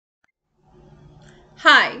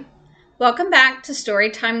Hi, welcome back to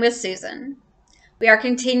Storytime with Susan. We are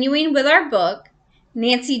continuing with our book,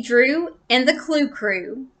 Nancy Drew and the Clue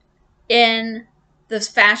Crew in the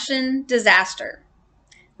Fashion Disaster.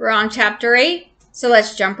 We're on Chapter 8, so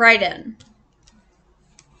let's jump right in.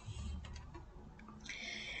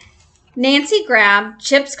 Nancy grabbed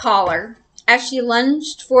Chip's collar as she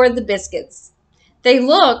lunged for the biscuits. They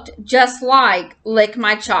looked just like Lick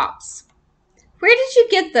My Chops. "Where did you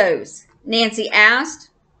get those?" Nancy asked.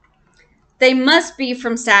 "They must be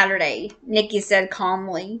from Saturday," Nikki said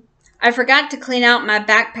calmly. "I forgot to clean out my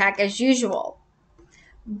backpack as usual."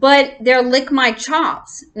 "But they're Lick My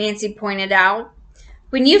Chops," Nancy pointed out.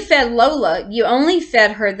 "When you fed Lola, you only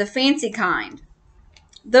fed her the fancy kind."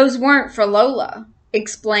 "Those weren't for Lola,"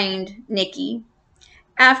 explained Nikki.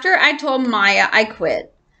 "After I told Maya I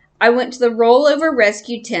quit, I went to the rollover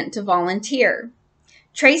rescue tent to volunteer.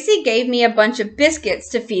 Tracy gave me a bunch of biscuits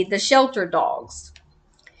to feed the shelter dogs."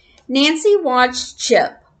 Nancy watched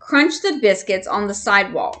Chip crunch the biscuits on the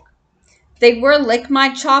sidewalk. They were Lick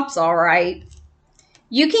My Chops, all right.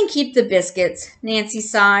 "You can keep the biscuits," Nancy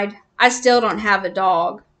sighed. "I still don't have a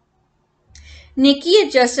dog." Nikki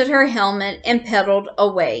adjusted her helmet and pedaled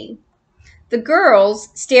away. The girls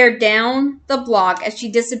stared down the block as she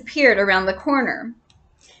disappeared around the corner.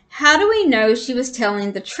 "How do we know she was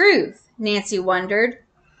telling the truth?" Nancy wondered.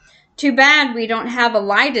 "Too bad we don't have a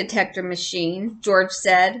lie detector machine," George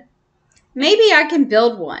said. "Maybe I can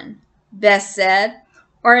build one," Bess said,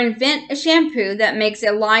 "or invent a shampoo that makes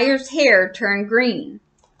a liar's hair turn green."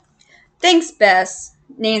 "Thanks, Bess,"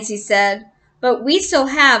 Nancy said, "but we still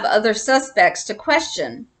have other suspects to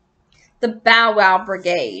question." "The Bow Wow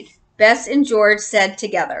Brigade," Bess and George said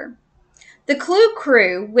together. The Clue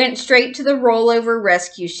Crew went straight to the rollover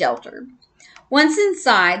rescue shelter. Once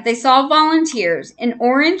inside, they saw volunteers in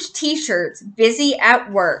orange t-shirts busy at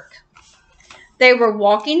work. They were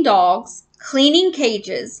walking dogs, cleaning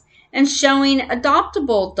cages, and showing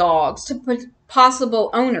adoptable dogs to possible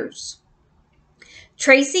owners.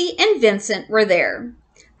 Tracy and Vincent were there.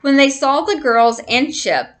 When they saw the girls and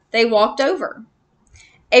Chip, they walked over.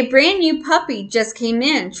 "A brand new puppy just came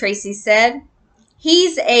in," Tracy said.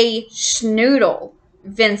 "He's a schnoodle,"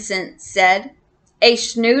 Vincent said. "A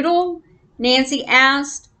schnoodle?" Nancy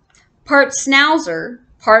asked. "Part schnauzer,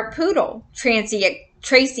 part poodle,"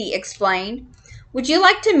 Tracy explained. "Would you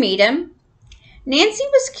like to meet him?" Nancy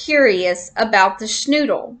was curious about the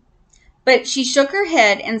schnoodle, but she shook her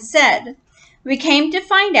head and said, "We came to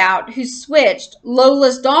find out who switched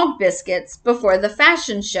Lola's dog biscuits before the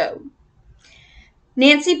fashion show."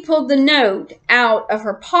 Nancy pulled the note out of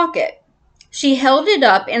her pocket. She held it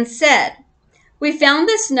up and said, "We found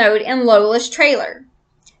this note in Lola's trailer.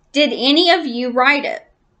 Did any of you write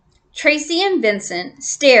it?" Tracy and Vincent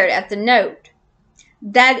stared at the note.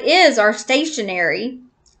 "That is our stationery,"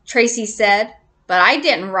 Tracy said, "but I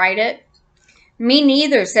didn't write it." "Me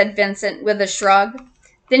neither," said Vincent with a shrug.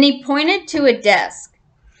 Then he pointed to a desk.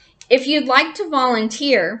 "If you'd like to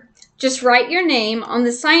volunteer, just write your name on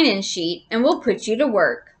the sign-in sheet and we'll put you to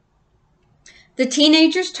work." The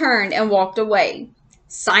teenagers turned and walked away.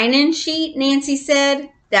 "Sign-in sheet," Nancy said.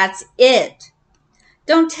 "That's it."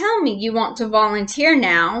 "Don't tell me you want to volunteer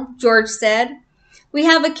now," George said. "We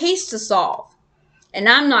have a case to solve." "And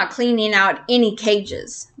I'm not cleaning out any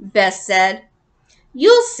cages," Bess said.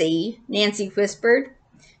 "You'll see," Nancy whispered.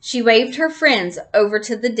 She waved her friends over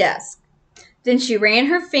to the desk. Then she ran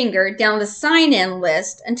her finger down the sign-in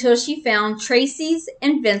list until she found Tracy's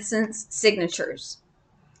and Vincent's signatures.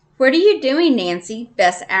 "What are you doing, Nancy?"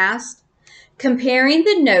 Bess asked. "Comparing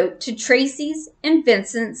the note to Tracy's and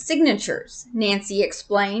Vincent's signatures," Nancy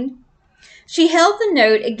explained. She held the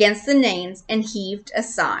note against the names and heaved a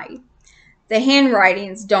sigh. "The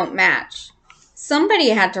handwritings don't match." "Somebody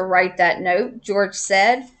had to write that note," George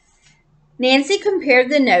said. Nancy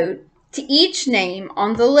compared the note to each name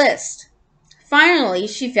on the list. Finally,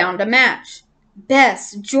 she found a match.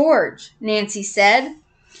 "Bess, George," Nancy said.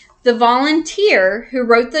 "The volunteer who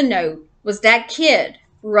wrote the note was that kid,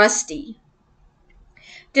 Rusty."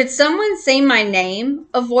 "Did someone say my name?"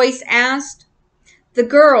 a voice asked. The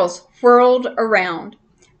girls whirled around.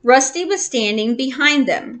 Rusty was standing behind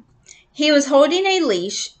them. He was holding a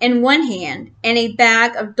leash in one hand and a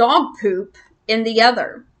bag of dog poop in the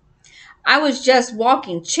other. "I was just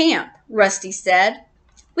walking Champ," Rusty said.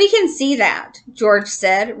 "We can see that," George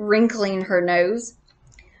said, wrinkling her nose.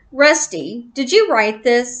 "Rusty, did you write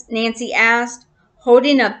this?" Nancy asked,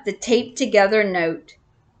 holding up the taped-together note.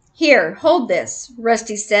 "Here, hold this,"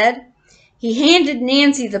 Rusty said. He handed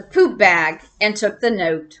Nancy the poop bag and took the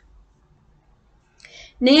note.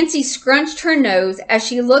 Nancy scrunched her nose as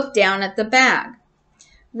she looked down at the bag.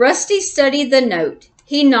 Rusty studied the note.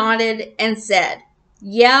 He nodded and said,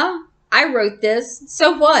 "Yeah, I wrote this,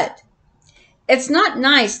 so what?" "It's not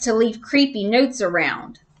nice to leave creepy notes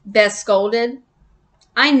around," Bess scolded.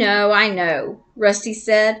 I know," Rusty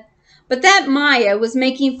said. "But that Maya was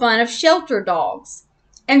making fun of shelter dogs.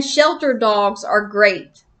 And shelter dogs are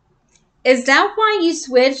great." "Is that why you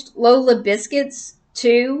switched Lola Biscuits,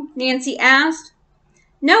 too?" Nancy asked.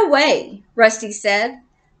 "No way," Rusty said.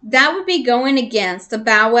 "That would be going against the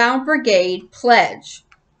Bow Wow Brigade pledge."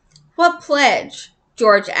 "What pledge?"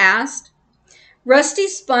 George asked. Rusty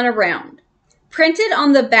spun around. Printed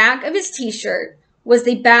on the back of his t-shirt was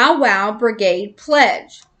the Bow Wow Brigade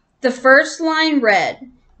pledge. The first line read,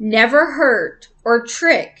 "Never hurt or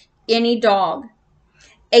trick any dog."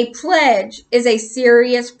 "A pledge is a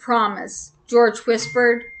serious promise," George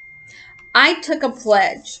whispered. "I took a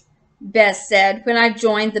pledge," Bess said, "when I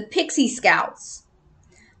joined the Pixie Scouts."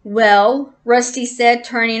 "Well," Rusty said,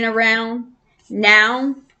 turning around,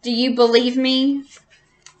 "now, do you believe me?"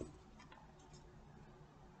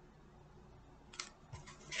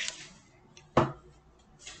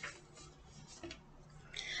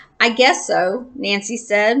 "I guess so," Nancy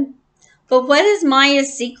said. "But what is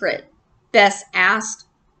Maya's secret?" Bess asked.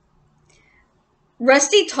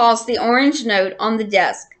 Rusty tossed the orange note on the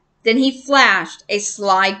desk. Then he flashed a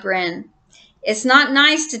sly grin. "It's not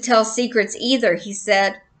nice to tell secrets either," he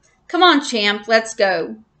said. "Come on, Champ, let's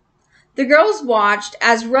go." The girls watched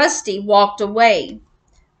as Rusty walked away.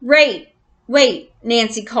 Wait,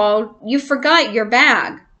 Nancy called. "You forgot your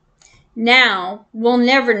bag." "Now we'll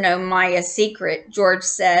never know Maya's secret," George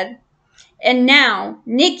said. "And now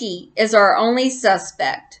Nikki is our only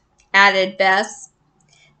suspect," added Bess.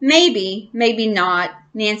 "Maybe, maybe not,"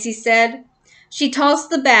 Nancy said. She tossed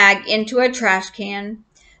the bag into a trash can.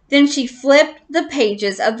 Then she flipped the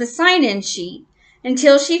pages of the sign-in sheet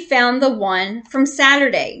until she found the one from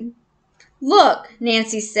Saturday. "Look,"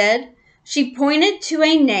 Nancy said. She pointed to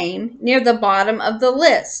a name near the bottom of the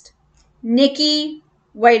list. "Nikki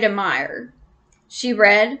Wademeyer," she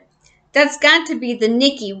read. "That's got to be the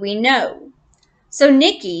Nikki we know." "So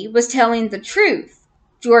Nikki was telling the truth,"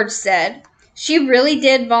 George said. "She really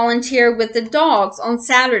did volunteer with the dogs on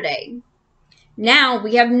Saturday." "Now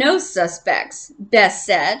we have no suspects," Bess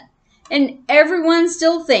said, "and everyone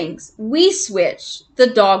still thinks we switched the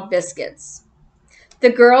dog biscuits." The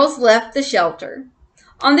girls left the shelter.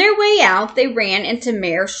 On their way out, they ran into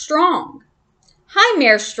Mayor Strong. "Hi,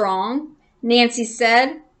 Mayor Strong," Nancy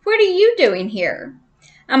said. "What are you doing here?"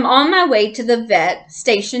 "I'm on my way to the vet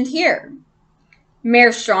stationed here,"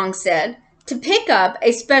 Mayor Strong said, "to pick up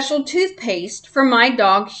a special toothpaste for my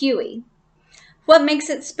dog Huey." "What makes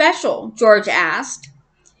it special?" George asked.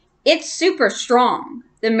 "It's super strong,"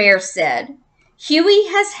 the mayor said. "Huey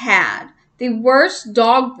has had the worst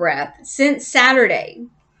dog breath since Saturday.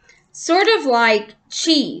 Sort of like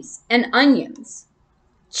cheese and onions."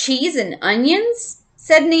 "Cheese and onions?"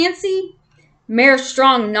 said Nancy. Mayor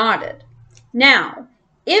Strong nodded. "Now,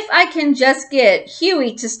 if I can just get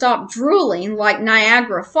Huey to stop drooling like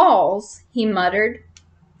Niagara Falls," he muttered.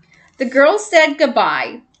 The girls said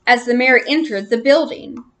goodbye as the mayor entered the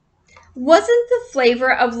building. "Wasn't the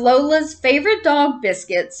flavor of Lola's favorite dog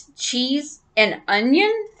biscuits cheese and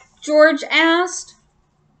onion?" George asked.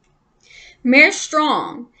 Mayor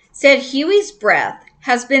Strong said Huey's breath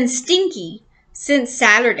has been stinky since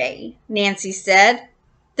Saturday, Nancy said.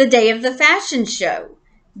 "The day of the fashion show,"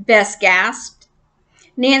 Bess gasped.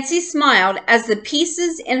 Nancy smiled as the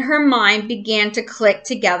pieces in her mind began to click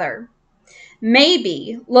together.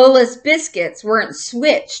 "Maybe Lola's biscuits weren't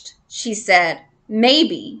switched," she said.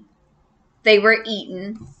 "Maybe they were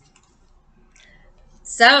eaten."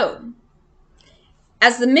 So,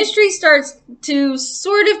 as the mystery starts to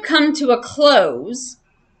sort of come to a close,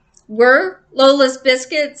 were Lola's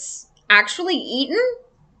biscuits actually eaten?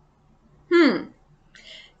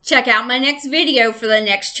 Check out my next video for the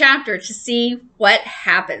next chapter to see what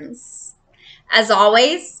happens. As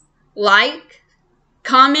always, like,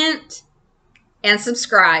 comment, and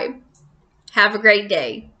subscribe. Have a great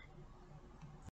day.